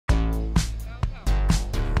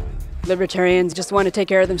Libertarians just want to take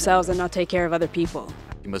care of themselves and not take care of other people.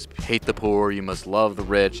 You must hate the poor, you must love the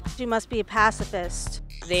rich. You must be a pacifist.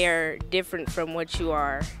 They are different from what you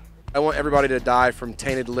are. I want everybody to die from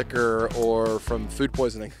tainted liquor or from food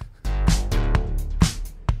poisoning.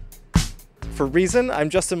 For Reason, I'm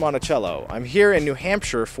Justin Monticello. I'm here in New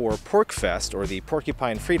Hampshire for PorcFest, or the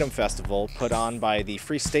Porcupine Freedom Festival, put on by the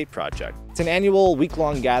Free State Project. It's an annual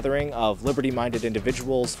week-long gathering of liberty-minded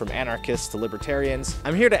individuals, from anarchists to libertarians.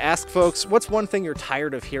 I'm here to ask folks, what's one thing you're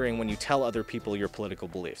tired of hearing when you tell other people your political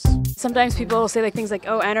beliefs? Sometimes people will say things like,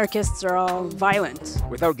 oh, anarchists are all violent.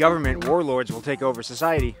 Without government, warlords will take over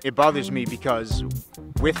society. It bothers me because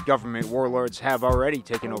with government, warlords have already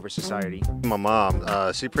taken over society. My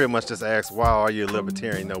mom, she pretty much just asked, why are you a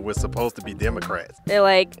libertarian? You know, we're supposed to be Democrats. They're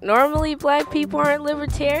like, normally black people aren't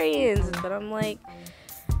libertarians. But I'm like,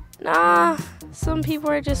 nah, some people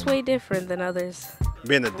are just way different than others.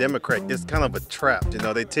 Being a Democrat, it's kind of a trap. You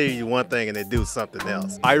know, they tell you one thing and they do something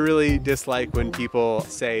else. I really dislike when people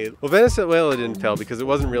say, well, Venezuela didn't fail because it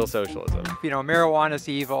wasn't real socialism. You know, marijuana's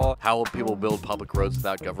evil. How will people build public roads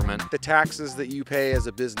without government? The taxes that you pay as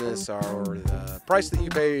a business or the price that you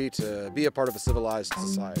pay to be a part of a civilized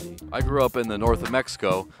society. I grew up in the north of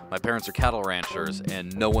Mexico. My parents are cattle ranchers,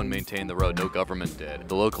 and no one maintained the road. No government did.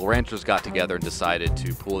 The local ranchers got together and decided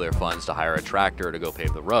to pool their funds to hire a tractor to go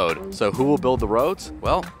pave the road. So who will build the roads?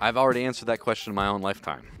 Well, I've already answered that question in my own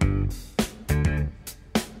lifetime.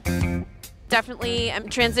 Definitely I'm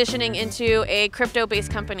transitioning into a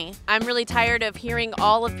crypto-based company. I'm really tired of hearing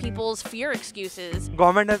all of people's fear excuses.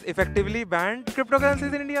 Government has effectively banned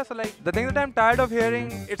cryptocurrencies in India, so like the thing that I'm tired of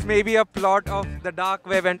hearing, it's maybe a plot of the dark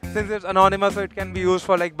web, and since it's anonymous, so it can be used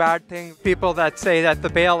for like bad things. People that say that the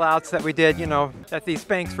bailouts that we did, you know, that these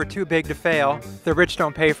banks were too big to fail. The rich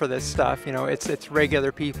don't pay for this stuff, you know, it's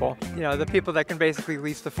regular people. You know, the people that can basically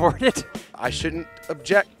least afford it. I shouldn't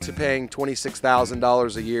object to paying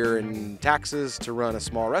 $26,000 a year in taxes to run a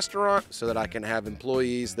small restaurant so that I can have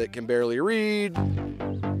employees that can barely read. And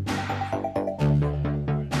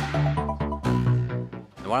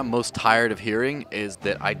what I'm most tired of hearing is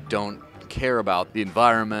that I don't care about the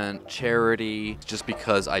environment, charity, just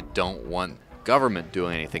because I don't want government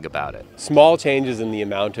doing anything about it. Small changes in the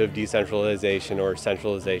amount of decentralization or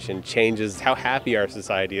centralization changes how happy our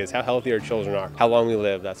society is, how healthy our children are, how long we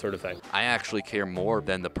live, that sort of thing. I actually care more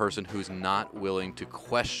than the person who's not willing to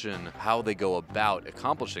question how they go about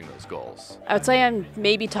accomplishing those goals. I would say I'm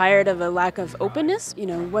maybe tired of a lack of openness. You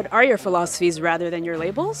know, what are your philosophies rather than your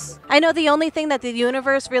labels? I know the only thing that the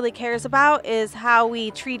universe really cares about is how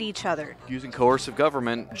we treat each other. Using coercive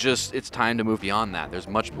government, it's time to move beyond that. There's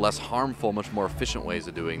much less harmful, much more efficient ways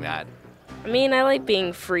of doing that. I mean, I like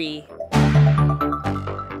being free.